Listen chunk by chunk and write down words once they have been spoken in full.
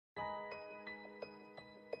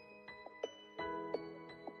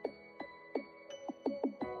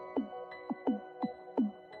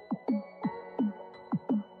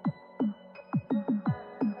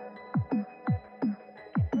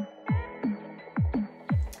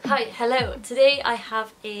Hi, hello. Today I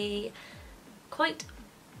have a quite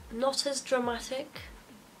not as dramatic,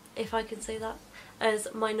 if I can say that, as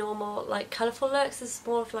my normal like colourful looks. This is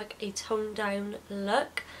more of like a toned down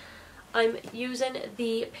look. I'm using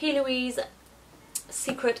the Plouise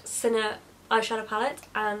Secret Sinner eyeshadow palette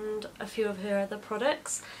and a few of her other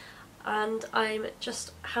products, and I'm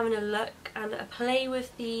just having a look and a play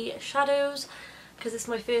with the shadows because it's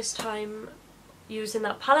my first time using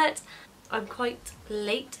that palette. I'm quite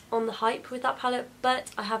late on the hype with that palette,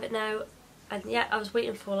 but I have it now, and yeah, I was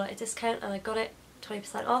waiting for like a discount and I got it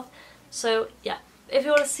 20% off. So yeah, if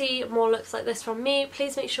you want to see more looks like this from me,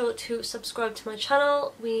 please make sure to subscribe to my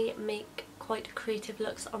channel. We make quite creative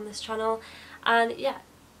looks on this channel, and yeah,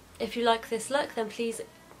 if you like this look then please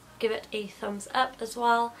give it a thumbs up as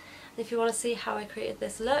well. And if you want to see how I created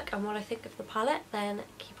this look and what I think of the palette, then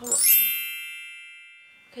keep on watching.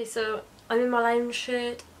 Okay, so I'm in my lounge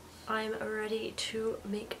shirt. I'm ready to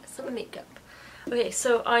make some makeup. Okay,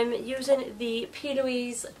 so I'm using the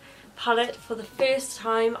Plouise palette for the first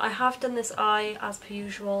time. I have done this eye as per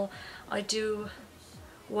usual. I do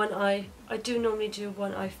normally do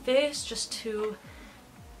one eye first just to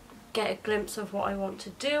get a glimpse of what I want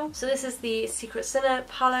to do. So this is the Secret Sinner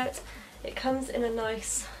palette. It comes in a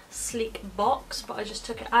nice sleek box, but I just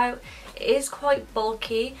took it out. It is quite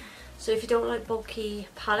bulky, so if you don't like bulky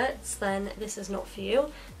palettes then this is not for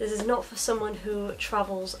you. This is not for someone who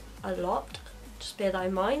travels a lot, just bear that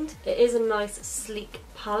in mind. It is a nice sleek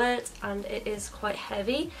palette and it is quite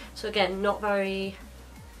heavy, so again not very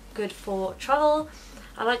good for travel.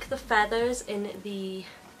 I like the feathers in the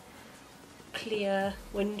clear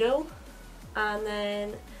window, and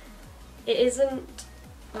then it isn't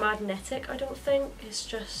magnetic, I don't think, it's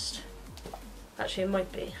just, actually it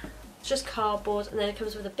might be, it's just cardboard, and then it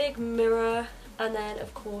comes with a big mirror, and then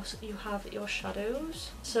of course you have your shadows.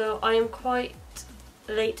 So I am quite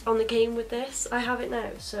late on the game with this. I have it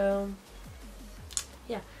now, so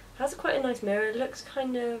yeah, it has quite a nice mirror. It looks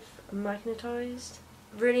kind of magnetised.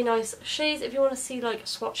 Really nice shades. If you want to see like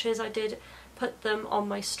swatches, I did put them on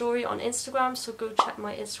my story on Instagram, so go check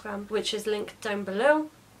my Instagram, which is linked down below.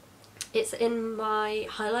 It's in my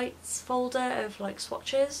highlights folder of like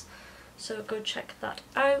swatches, so go check that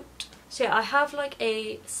out. So yeah, I have like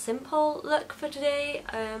a simple look for today.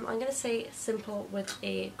 I'm going to say simple with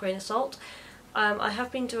a grain of salt. I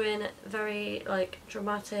have been doing very like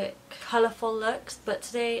dramatic, colourful looks, but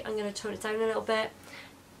today I'm going to tone it down a little bit.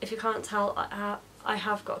 If you can't tell, I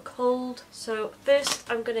have got a cold. So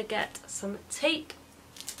first I'm going to get some tape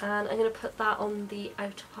and I'm going to put that on the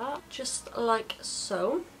outer part, just like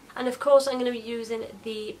so. And of course I'm going to be using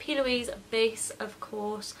the Plouise base, of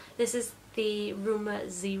course. This is the Rumour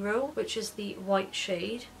Zero, which is the white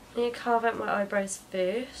shade. I'm going to carve out my eyebrows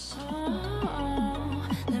first. Oh,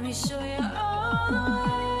 let me show you all the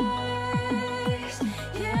ways,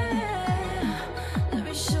 yeah. Let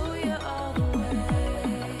me show you all the ways.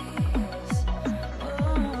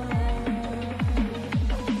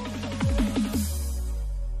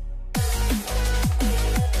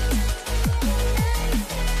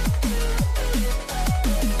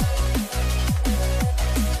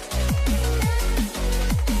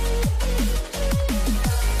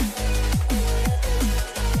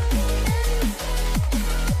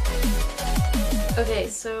 Okay,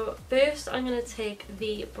 so first I'm going to take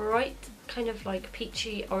the bright kind of like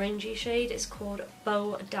peachy orangey shade. It's called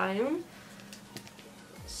Bow Down.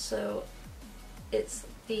 So it's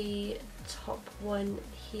the top one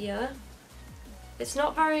here. It's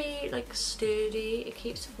not very like sturdy, it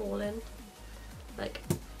keeps falling, like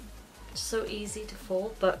so easy to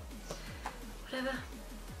fall, but whatever.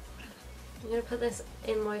 I'm going to put this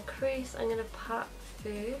in my crease. I'm going to pat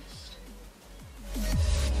first.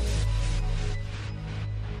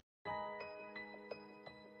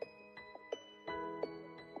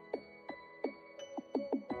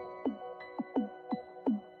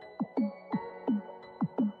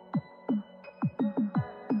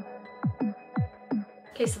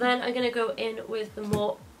 Okay, so then I'm going to go in with the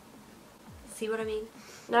more, see what I mean?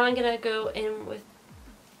 Now I'm going to go in with,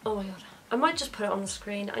 oh my god, I might just put it on the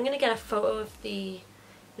screen. I'm going to get a photo of the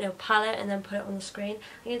palette and then put it on the screen.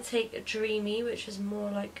 I'm going to take Dreamy, which is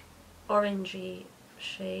more like orangey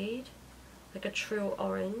shade, like a true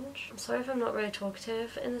orange. I'm sorry if I'm not very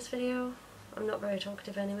talkative in this video. I'm not very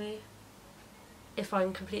talkative anyway, if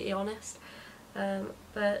I'm completely honest.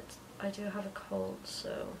 But I do have a cold,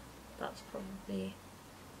 so that's probably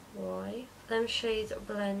why. Them shades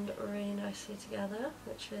blend really nicely together,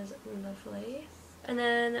 which is lovely. And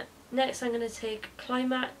then next I'm going to take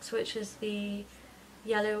Climax, which is the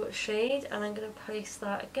yellow shade, and I'm going to place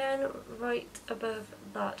that again right above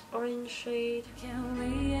that orange shade. Can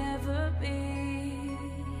we ever be?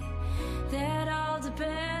 That all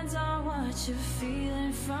depends on what you're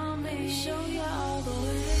feeling from me. Show you all the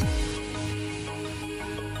way.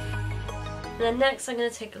 And then next I'm going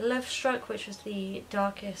to take Love Struck, which is the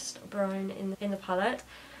darkest brown in the palette,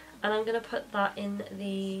 and I'm going to put that in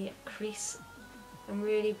the crease and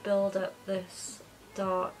really build up this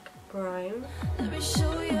dark brown. Let me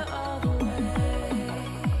show you all the ways.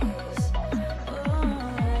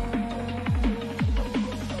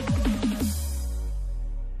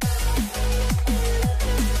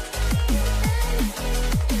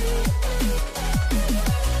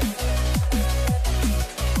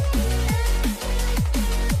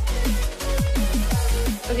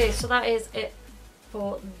 Okay, so that is it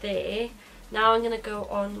for there. Now I'm going to go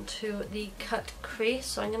on to the cut crease.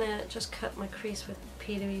 So I'm going to just cut my crease with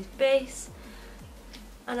Plouise base,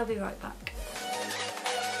 and I'll be right back.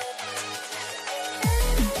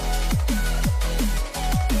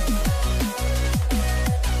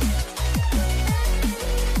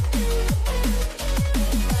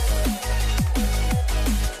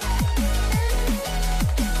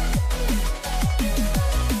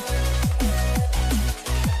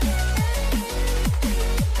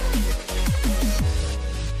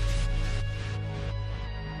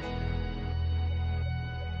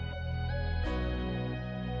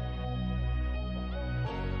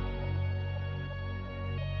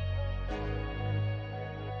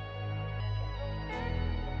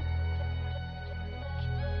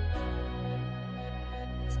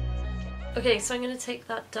 Okay, so I'm going to take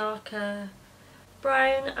that darker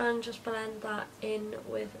brown and just blend that in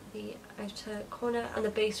with the outer corner and the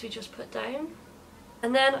base we just put down.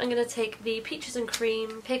 And then I'm going to take the Peaches and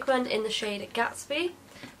Cream pigment in the shade Gatsby,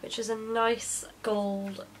 which is a nice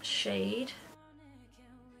gold shade.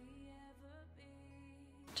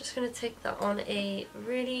 Just going to take that on a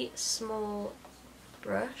really small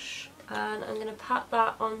brush, and I'm going to pat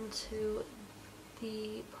that onto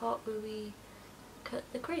the part where we cut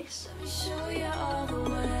the crease. Let me show you all the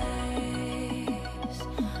ways.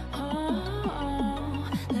 Oh,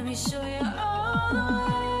 let me show you all the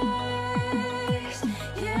ways.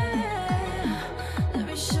 Yeah, let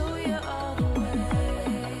me show you all the ways.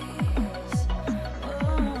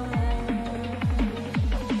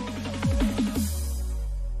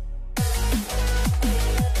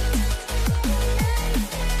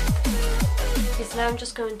 Okay, so now I'm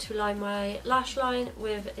just going to line my lash line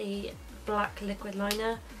with a black liquid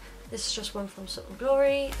liner. This is just one from Soap and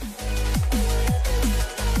Glory.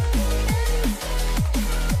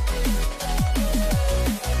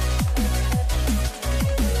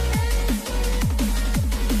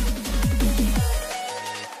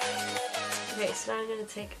 Okay, so now I'm going to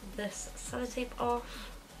take this sellotape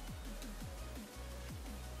off,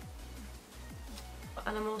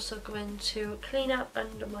 and I'm also going to clean up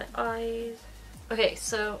under my eyes. Okay,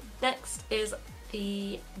 so next is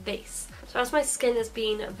the base. So as my skin has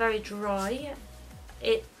been very dry,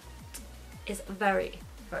 it is very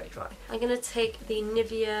dry. I'm going to take the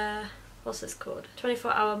Nivea, what's this called?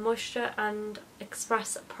 24 Hour Moisture and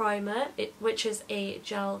Express Primer, which is a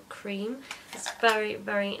gel cream. It's very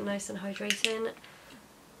nice and hydrating.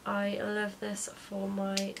 I love this for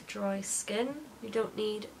my dry skin. You don't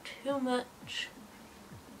need too much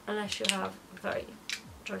unless you have very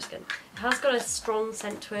dry skin. It has got a strong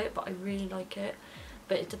scent to it, but I really like it.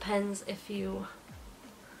 But it depends if you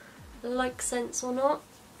like scents or not.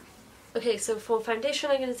 Okay, so for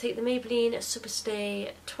foundation I'm going to take the Maybelline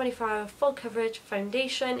Superstay 24 Hour Full Coverage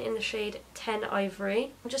Foundation in the shade 10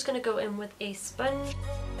 Ivory. I'm just going to go in with a sponge.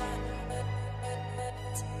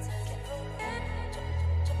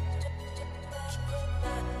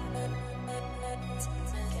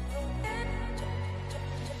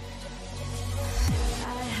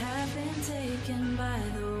 Taken by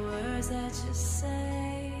the words that you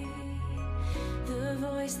say, the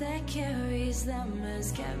voice that carries them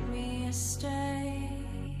has kept me astray.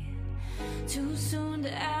 Too soon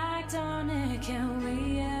to act on it, can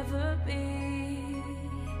we ever be?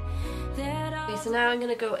 Okay, so now I'm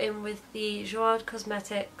going to go in with the Jouard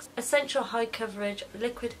Cosmetics Essential High Coverage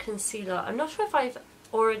Liquid Concealer. I'm not sure if I've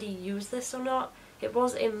already used this or not. It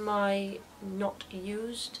was in my not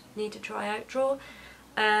used, need to try out drawer.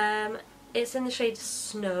 It's in the shade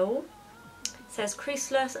Snow. It says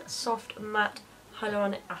creaseless, soft, matte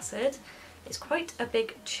hyaluronic acid. It's quite a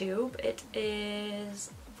big tube. It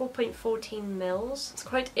is 4.14 mils. It's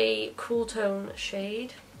quite a cool tone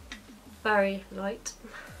shade. Very light.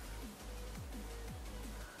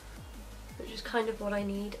 Which is kind of what I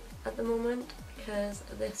need at the moment because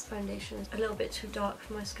this foundation is a little bit too dark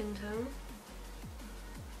for my skin tone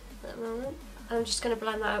at the moment. And I'm just going to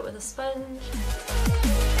blend that out with a sponge.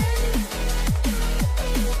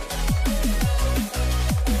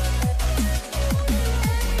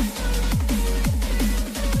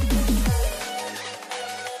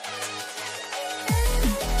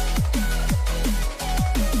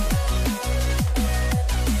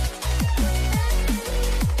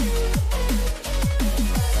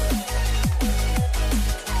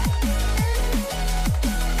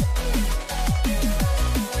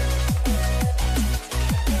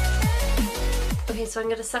 So I'm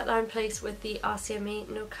going to set that in place with the RCME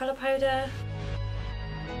No Colour Powder.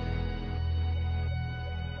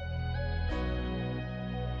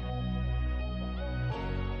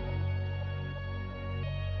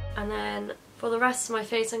 And then for the rest of my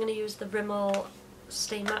face I'm going to use the Rimmel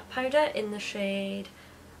Stay Matte Powder in the shade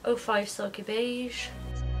 05 Silky Beige.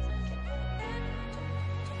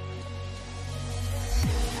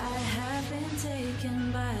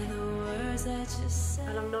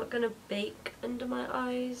 And I'm not going to bake under my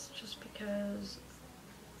eyes just because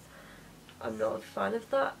I'm not a fan of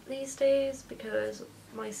that these days because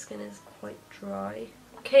my skin is quite dry.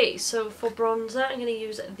 Okay, so for bronzer I'm going to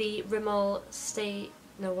use the Rimmel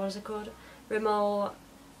Rimmel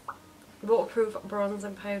Waterproof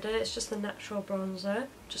Bronzing Powder. It's just the natural bronzer.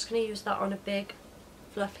 Just going to use that on a big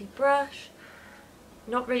fluffy brush.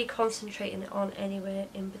 Not really concentrating it on anywhere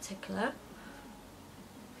in particular.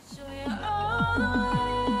 Show you all the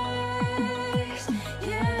ways,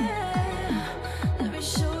 yeah. Let me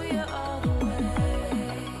show you all the ways.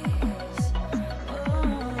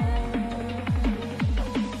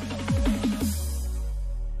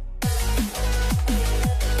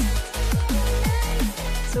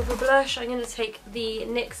 So for blush, I'm going to take the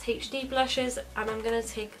NYX HD blushes and I'm going to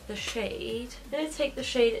take the shade. I'm going to take the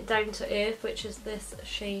shade Down to Earth, which is this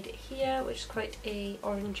shade here, which is quite a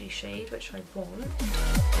orangey shade, which I want.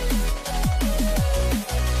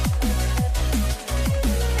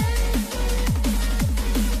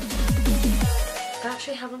 I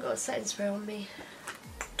actually haven't got a setting spray on me.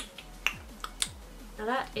 Now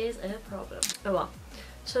that is a problem. Oh well.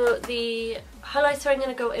 So the highlighter I'm going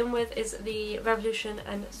to go in with is the Revolution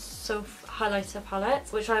and Soph highlighter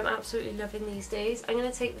palette, which I'm absolutely loving these days. I'm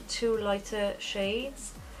going to take the two lighter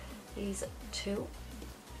shades, these two,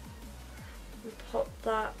 and pop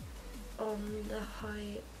that on the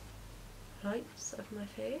highlights of my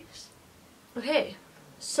face. Okay,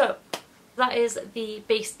 so that is the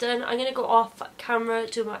base done. I'm going to go off camera,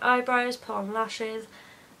 do my eyebrows, put on lashes,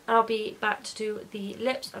 and I'll be back to do the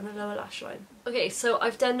lips and the lower lash line. Okay, so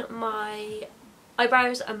I've done my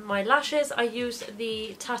eyebrows and my lashes. I used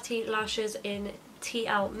the Tatti lashes in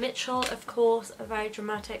TL Mitchell, of course, very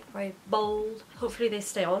dramatic, very bold. Hopefully they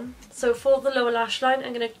stay on. So for the lower lash line,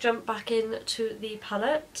 I'm going to jump back into the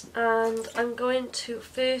palette and I'm going to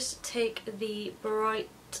first take the bright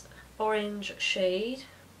orange shade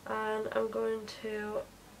and I'm going to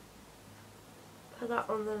put that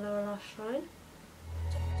on the lower lash line.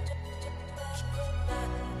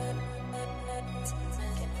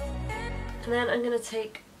 And then I'm going to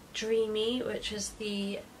take Dreamy, which is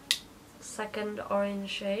the second orange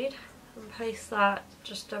shade, and place that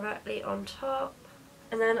just directly on top.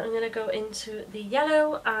 And then I'm going to go into the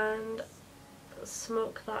yellow and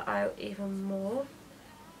smoke that out even more.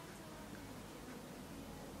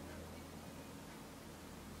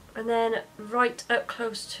 And then right up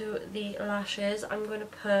close to the lashes I'm going to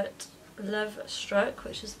put Love Struck,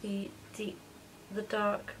 which is the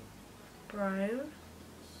dark brown.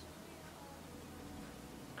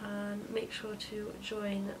 And make sure to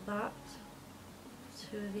join that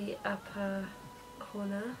to the upper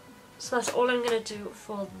corner. So that's all I'm going to do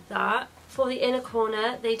for that. For the inner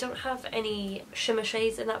corner, they don't have any shimmer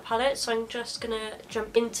shades in that palette, so I'm just going to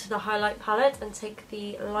jump into the highlight palette and take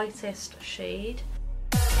the lightest shade.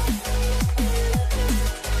 And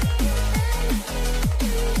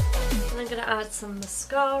I'm going to add some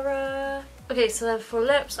mascara. Okay, so then for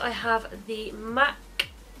lips, I have the MAC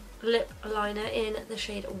lip liner in the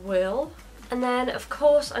shade Whirl. And then of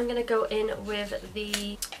course I'm going to go in with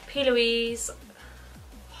the Plouise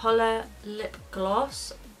Holler Lip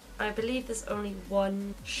Gloss. I believe there's only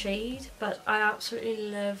one shade, but I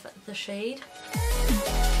absolutely love the shade.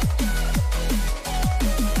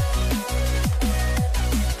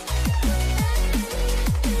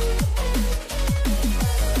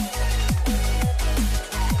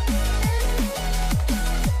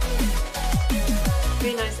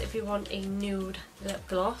 If you want a nude lip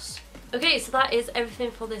gloss. Okay, so that is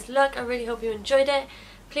everything for this look. I really hope you enjoyed it.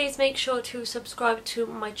 Please make sure to subscribe to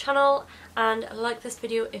my channel and like this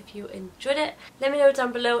video if you enjoyed it. Let me know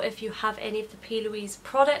down below if you have any of the Plouise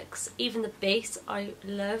products, even the base I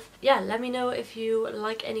love. Yeah, let me know if you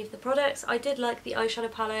like any of the products. I did like the eyeshadow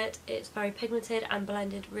palette. It's very pigmented and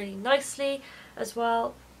blended really nicely as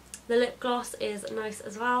well. The lip gloss is nice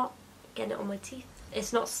as well. Getting it on my teeth.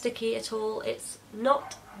 It's not sticky at all. It's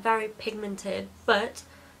not very pigmented, but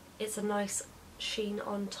it's a nice sheen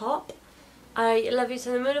on top. I love you to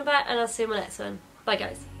the moon and back, and I'll see you in my next one. Bye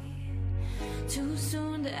guys. Too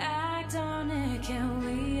soon to act on it, can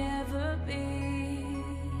we ever be?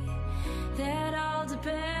 That all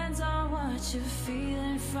depends on what you're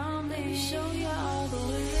feeling from me.